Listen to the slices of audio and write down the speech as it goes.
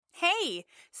Hey,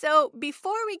 so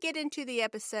before we get into the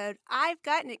episode, I've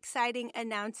got an exciting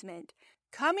announcement.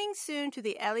 Coming soon to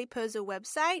the Ellie Posa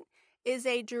website is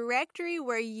a directory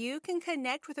where you can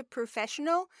connect with a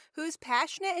professional who's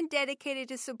passionate and dedicated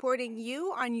to supporting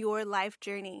you on your life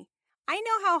journey. I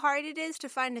know how hard it is to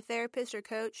find a therapist or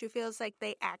coach who feels like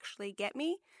they actually get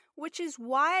me, which is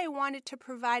why I wanted to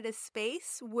provide a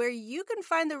space where you can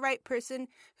find the right person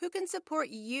who can support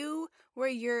you where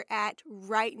you're at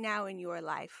right now in your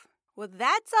life. Well,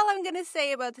 that's all I'm going to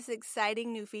say about this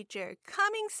exciting new feature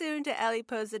coming soon to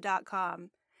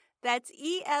ellieposa.com. That's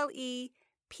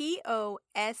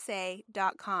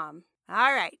ELEPOSA.com.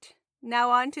 All right,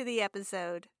 now on to the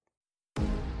episode.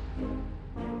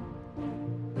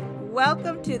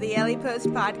 Welcome to the Ellie Post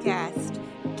Podcast.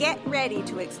 Get ready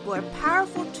to explore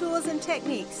powerful tools and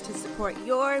techniques to support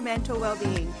your mental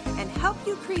well-being and help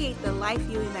you create the life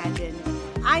you imagine.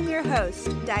 I'm your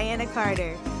host, Diana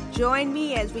Carter. Join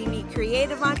me as we meet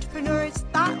creative entrepreneurs,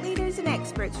 thought leaders, and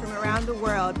experts from around the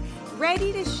world,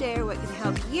 ready to share what can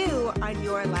help you on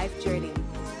your life journey.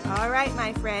 All right,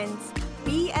 my friends,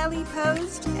 be Ellie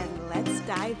Posed and let's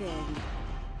dive in.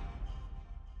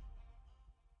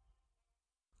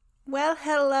 Well,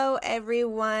 hello,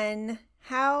 everyone.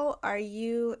 How are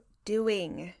you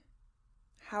doing?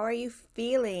 How are you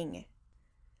feeling?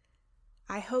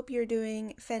 I hope you're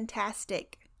doing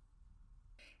fantastic.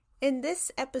 In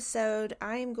this episode,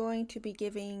 I'm going to be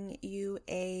giving you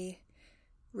a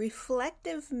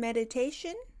reflective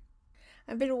meditation.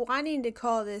 I've been wanting to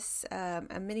call this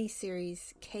a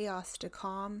mini-series Chaos to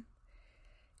Calm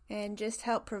and just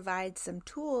help provide some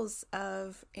tools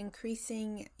of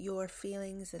increasing your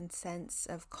feelings and sense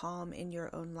of calm in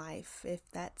your own life if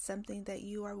that's something that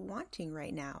you are wanting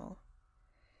right now.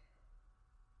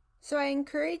 So I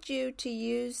encourage you to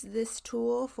use this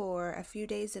tool for a few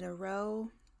days in a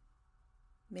row,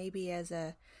 maybe as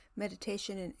a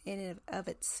meditation in and of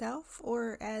itself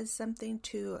or as something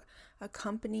to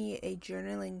accompany a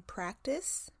journaling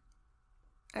practice.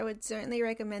 I would certainly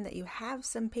recommend that you have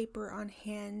some paper on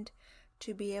hand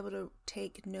to be able to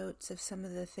take notes of some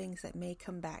of the things that may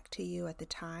come back to you at the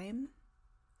time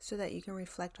so that you can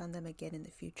reflect on them again in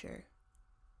the future.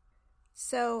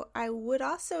 So I would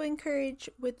also encourage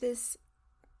with this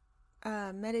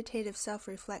meditative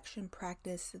self-reflection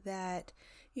practice that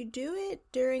you do it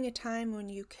during a time when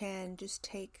you can just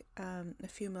take a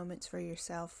few moments for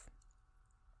yourself.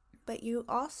 But you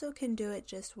also can do it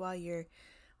just while you're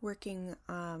working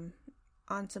on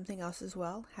something else as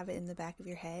well. Have it in the back of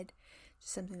your head,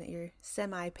 just something that you're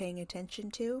semi-paying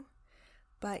attention to.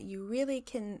 But you really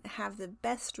can have the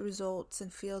best results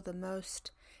and feel the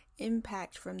most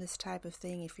impact from this type of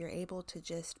thing if you're able to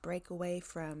just break away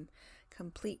from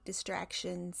complete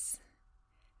distractions,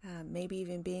 maybe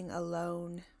even being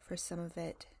alone for some of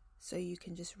it, so you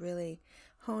can just really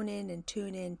hone in and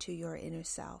tune in to your inner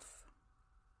self.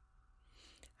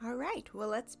 All right, well,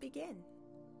 let's begin.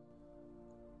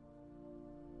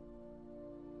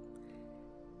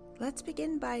 Let's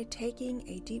begin by taking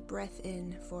a deep breath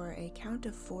in for a count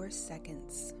of 4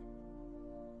 seconds.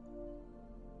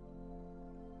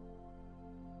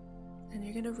 And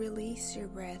you're going to release your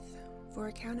breath for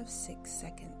a count of 6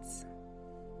 seconds.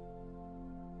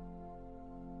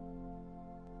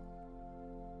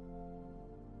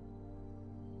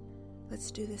 Let's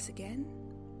do this again.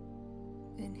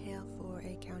 Inhale for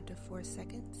a count of 4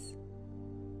 seconds.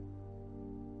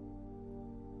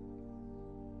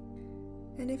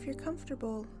 And if you're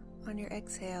comfortable on your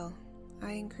exhale,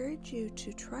 I encourage you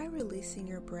to try releasing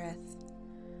your breath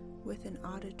with an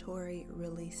auditory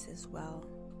release as well.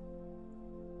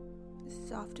 This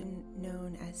is often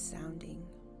known as sounding.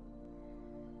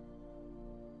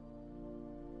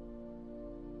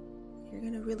 You're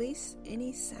going to release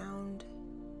any sound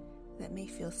that may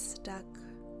feel stuck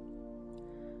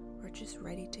or just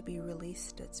ready to be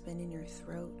released that's been in your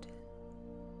throat.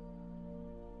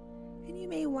 And you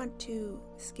may want to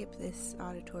skip this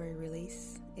auditory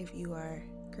release if you are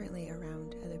currently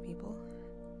around other people.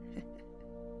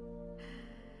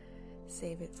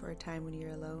 Save it for a time when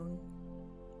you're alone.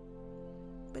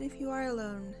 But if you are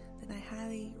alone, then I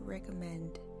highly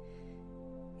recommend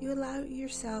you allow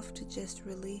yourself to just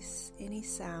release any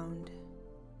sound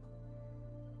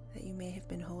that you may have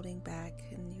been holding back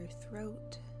in your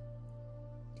throat,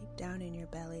 deep down in your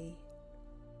belly.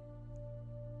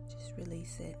 Just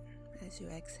release it as you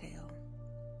exhale.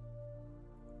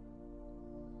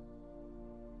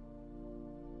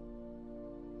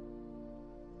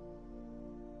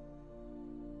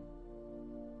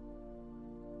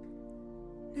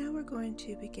 Now we're going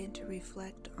to begin to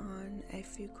reflect on a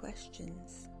few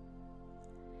questions.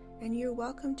 And you're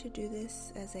welcome to do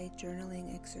this as a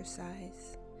journaling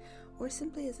exercise or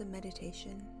simply as a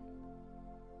meditation.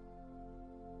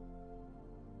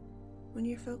 When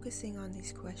you're focusing on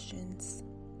these questions,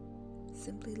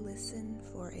 simply listen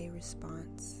for a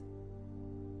response.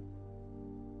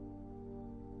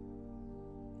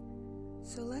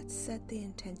 So let's set the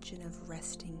intention of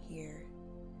resting here,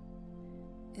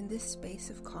 in this space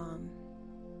of calm.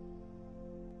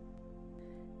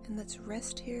 And let's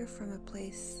rest here from a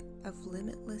place of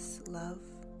limitless love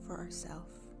for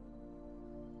ourselves,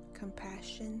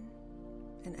 compassion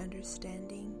and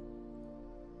understanding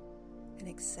and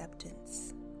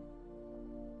acceptance.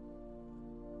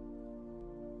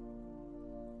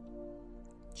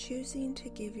 Choosing to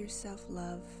give yourself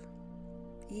love,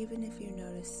 even if you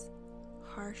notice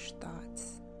harsh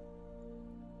thoughts,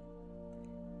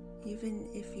 even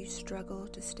if you struggle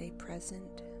to stay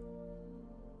present.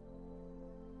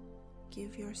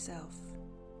 Give yourself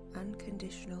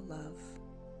unconditional love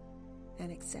and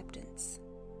acceptance.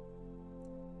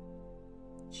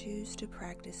 Choose to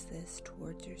practice this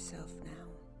towards yourself now.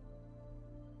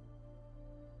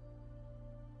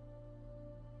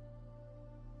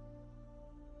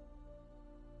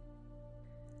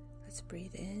 Let's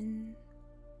breathe in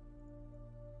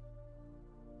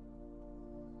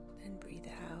and breathe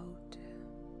out.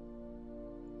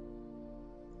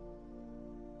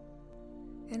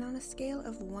 And on a scale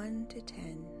of 1 to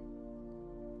 10,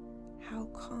 how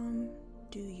calm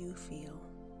do you feel?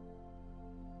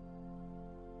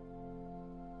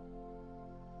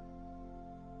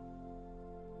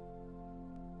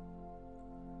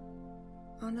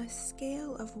 On a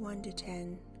scale of 1 to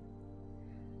 10,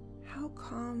 how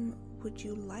calm would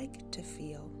you like to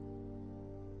feel?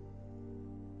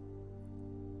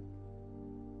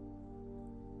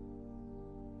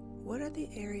 What are the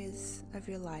areas of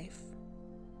your life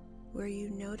where you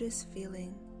notice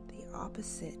feeling the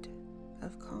opposite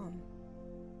of calm?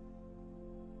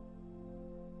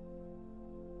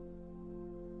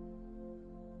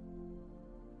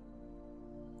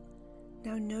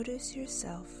 Now notice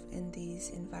yourself in these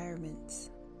environments.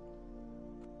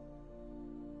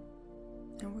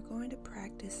 And we're going to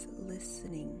practice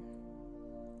listening,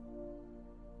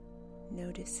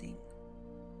 noticing.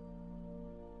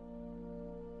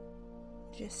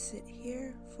 Just sit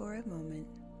here for a moment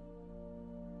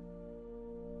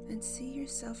and see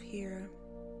yourself here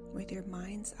with your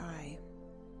mind's eye,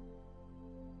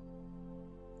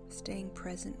 staying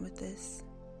present with this.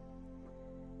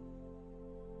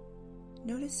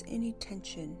 Notice any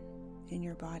tension in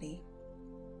your body.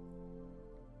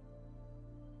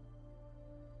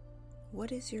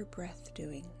 What is your breath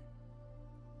doing?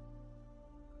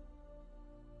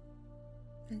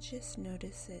 And just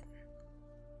notice it.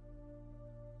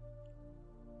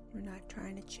 We're not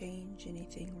trying to change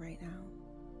anything right now.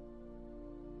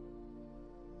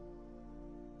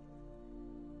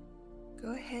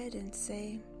 Go ahead and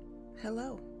say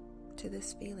hello to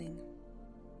this feeling.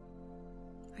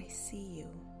 I see you.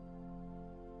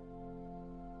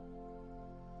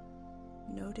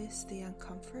 Notice the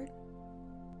uncomfort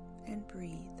and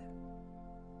breathe.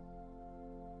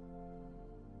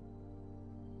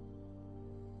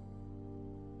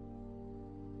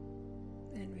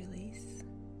 And release.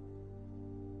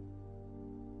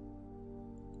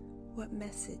 What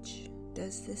message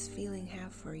does this feeling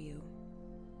have for you?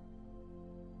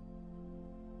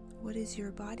 What is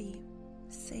your body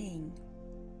saying?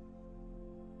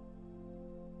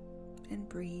 And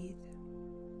breathe.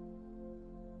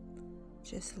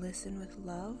 Just listen with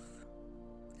love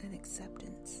and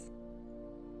acceptance.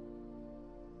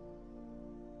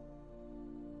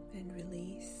 And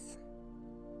release.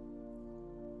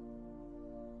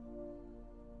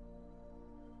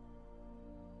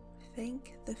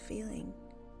 Thank the feeling.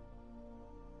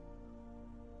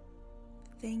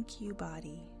 Thank you,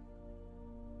 body.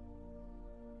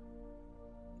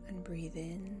 And breathe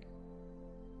in.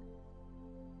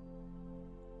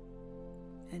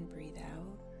 And breathe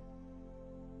out.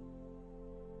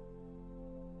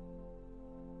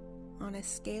 On a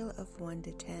scale of 1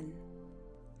 to 10,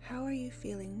 how are you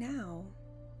feeling now?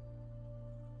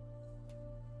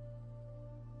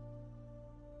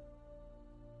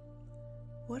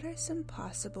 What are some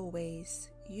possible ways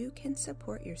you can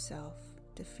support yourself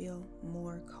to feel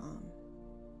more calm?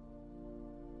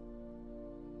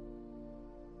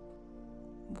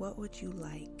 What would you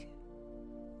like?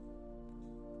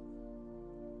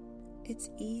 It's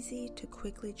easy to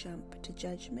quickly jump to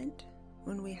judgment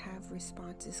when we have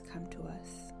responses come to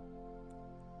us.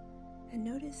 And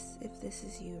notice if this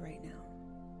is you right now.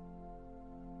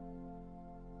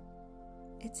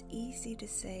 It's easy to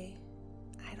say,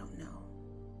 I don't know.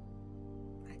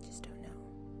 I just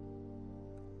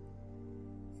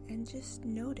And just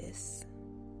notice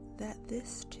that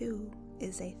this too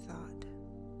is a thought.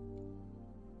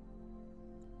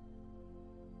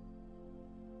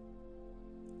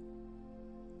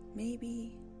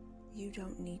 Maybe you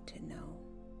don't need to know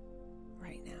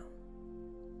right now.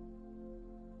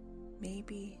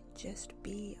 Maybe just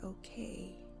be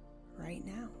okay right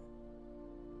now.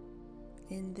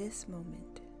 In this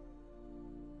moment,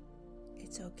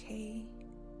 it's okay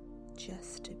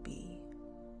just to be.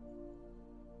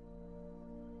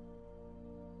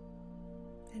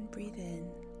 And breathe in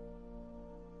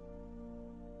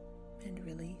and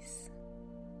release.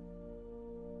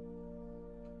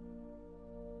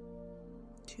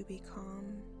 To be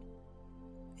calm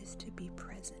is to be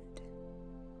present.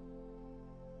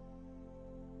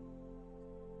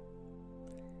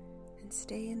 And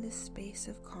stay in this space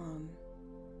of calm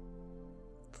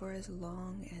for as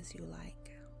long as you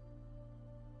like.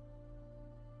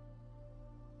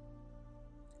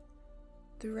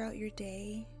 Throughout your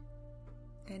day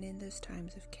and in those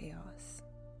times of chaos,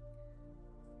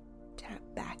 tap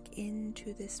back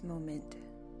into this moment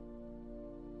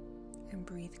and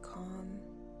breathe calm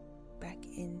back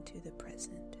into the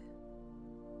present.